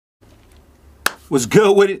What's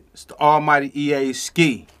good with it? It's the almighty EA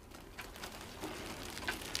Ski.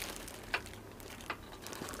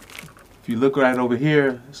 If you look right over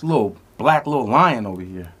here, it's a little black little lion over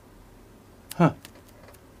here. Huh.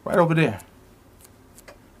 Right over there.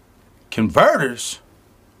 Converters?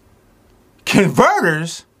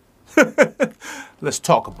 Converters? Let's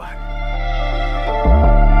talk about it.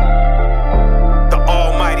 The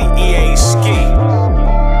almighty EA Ski.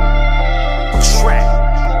 Track.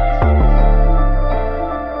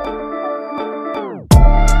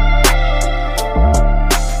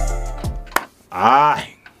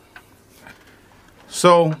 Alright.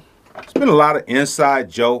 So, there's been a lot of inside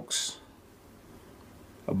jokes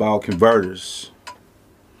about converters.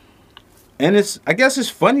 And I guess it's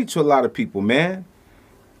funny to a lot of people, man.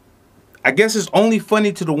 I guess it's only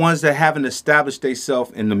funny to the ones that haven't established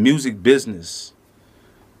themselves in the music business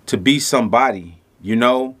to be somebody, you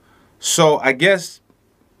know? So I guess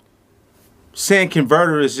saying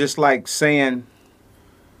converter is just like saying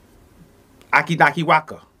Aki Daki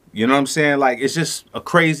Waka. You know what I'm saying? Like, it's just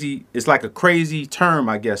it's like a crazy term,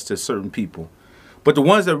 I guess, to certain people. But the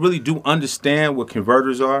ones that really do understand what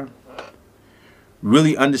converters are,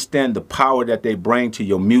 really understand the power that they bring to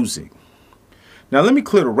your music. Now, let me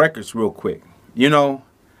clear the records real quick. You know,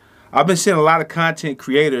 I've been seeing a lot of content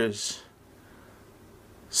creators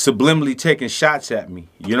subliminally taking shots at me.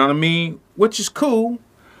 You know what I mean? Which is cool,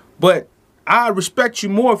 but I respect you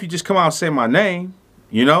more if you just come out and say my name.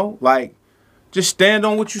 You know, like, just stand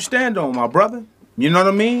on what you stand on, my brother. You know what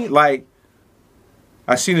I mean? Like,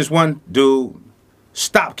 I seen this one dude,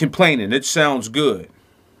 stop complaining, it sounds good.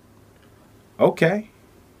 Okay.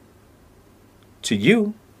 To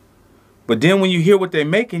you. But then when you hear what they're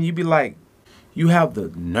making, you be like, you have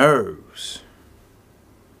the nerves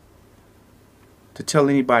to tell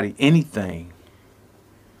anybody anything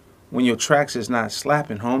when your tracks is not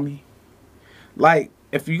slapping, homie. Like,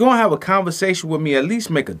 if you're going to have a conversation with me, at least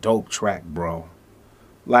make a dope track, bro.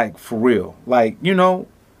 Like, for real. Like, you know,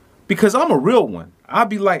 because I'm a real one. I'll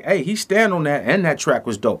be like, hey, he stand on that and that track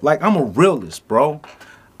was dope. Like, I'm a realist, bro.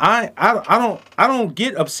 I don't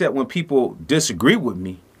get upset when people disagree with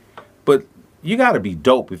me. But you got to be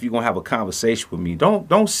dope if you're going to have a conversation with me.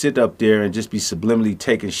 Don't sit up there and just be subliminally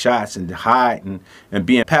taking shots and hiding and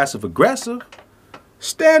being passive aggressive.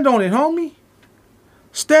 Stand on it, homie.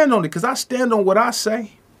 Stand on it, because I stand on what I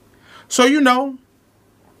say. So, you know,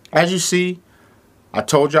 as you see, I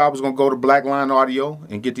told you I was going to go to Black Line Audio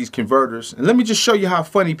and get these converters. And let me just show you how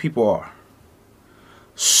funny people are.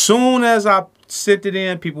 Soon as I sent it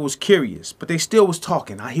in, people was curious, but they still was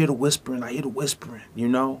talking. I hear the whispering, you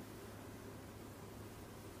know.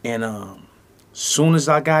 And soon as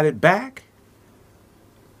I got it back,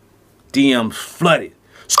 DMs flooded.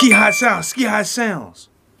 Ski how it sounds, ski how it sounds.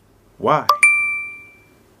 Why?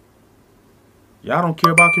 Y'all don't care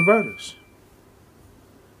about converters.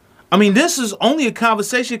 I mean, this is only a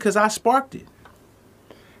conversation because I sparked it.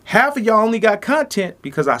 Half of y'all only got content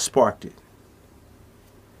because I sparked it.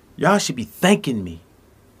 Y'all should be thanking me.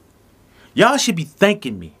 Y'all should be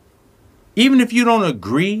thanking me. Even if you don't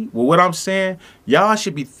agree with what I'm saying, y'all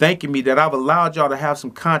should be thanking me that I've allowed y'all to have some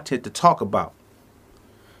content to talk about.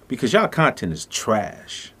 Because y'all content is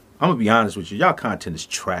trash. I'm going to be honest with you. Y'all content is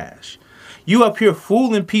trash. You up here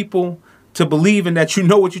fooling people to believing that you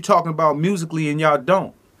know what you're talking about musically and y'all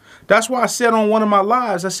don't. That's why I said on one of my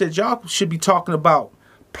lives, I said y'all should be talking about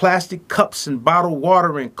plastic cups and bottled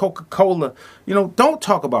water and Coca-Cola. You know, don't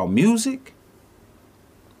talk about music.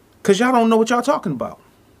 Because y'all don't know what y'all talking about.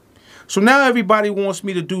 So now everybody wants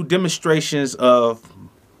me to do demonstrations of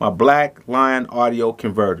my Black Line Audio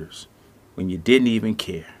converters when you didn't even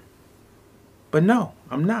care. But no,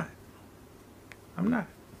 I'm not. I'm not.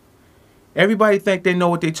 Everybody think they know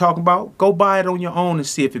what they talking about. Go buy it on your own and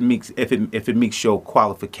see if it meets your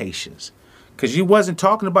qualifications. Because you wasn't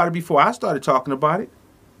talking about it before I started talking about it.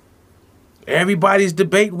 Everybody's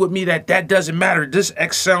debating with me that doesn't matter. This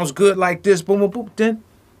X sounds good like this. Boom, boom, boom. Then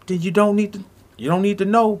you don't need to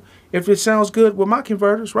know if it sounds good with my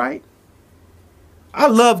converters, right? I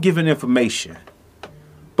love giving information.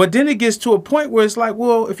 But then it gets to a point where it's like,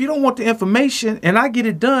 well, if you don't want the information and I get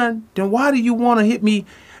it done, then why do you want to hit me?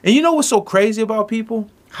 And you know what's so crazy about people?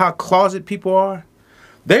 How closet people are?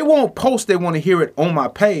 They won't post they want to hear it on my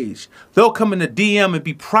page. They'll come in the DM and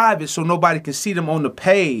be private so nobody can see them on the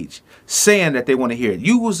page saying that they want to hear it.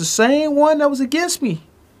 You was the same one that was against me.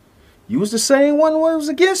 You was the same one that was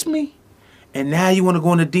against me. And now you want to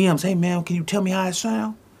go in the DMs. Hey, man, can you tell me how it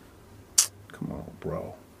sound? Come on,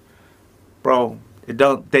 bro. Bro,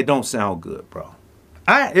 they don't sound good, bro.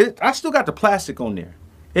 I still got the plastic on there.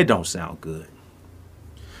 It don't sound good.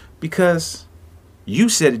 Because You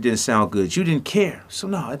said it didn't sound good. You didn't care. So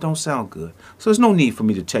no, it don't sound good. So there's no need for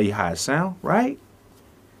me to tell you how it sound, right?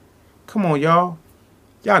 Come on, y'all.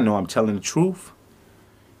 Y'all know I'm telling the truth.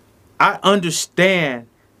 I understand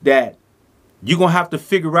that you're going to have to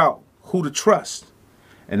figure out who to trust.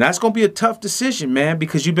 And that's going to be a tough decision, man,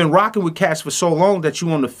 because you've been rocking with cats for so long that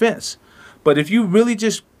you're on the fence. But if you really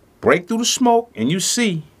just break through the smoke and you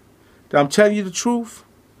see that I'm telling you the truth,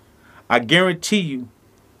 I guarantee you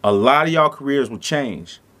a lot of y'all careers will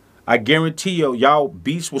change. I guarantee you, y'all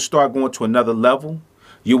beats will start going to another level.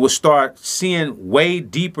 You will start seeing way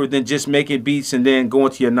deeper than just making beats and then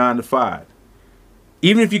going to your 9 to 5.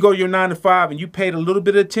 Even if you go to your 9 to 5 and you paid a little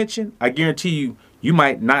bit of attention, I guarantee you, you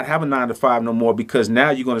might not have a 9 to 5 no more, because now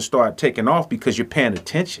you're going to start taking off because you're paying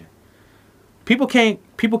attention. People can't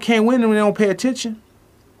win when they don't pay attention.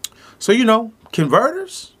 So, you know,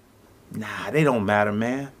 converters, nah, they don't matter,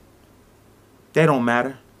 man. They don't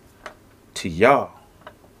matter to y'all,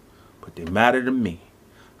 but they matter to me.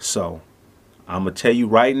 So I'm going to tell you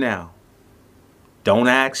right now, don't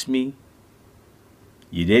ask me.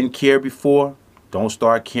 You didn't care before. Don't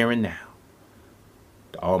start caring now.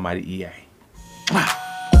 The almighty EA.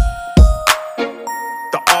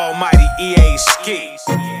 The almighty EA ski.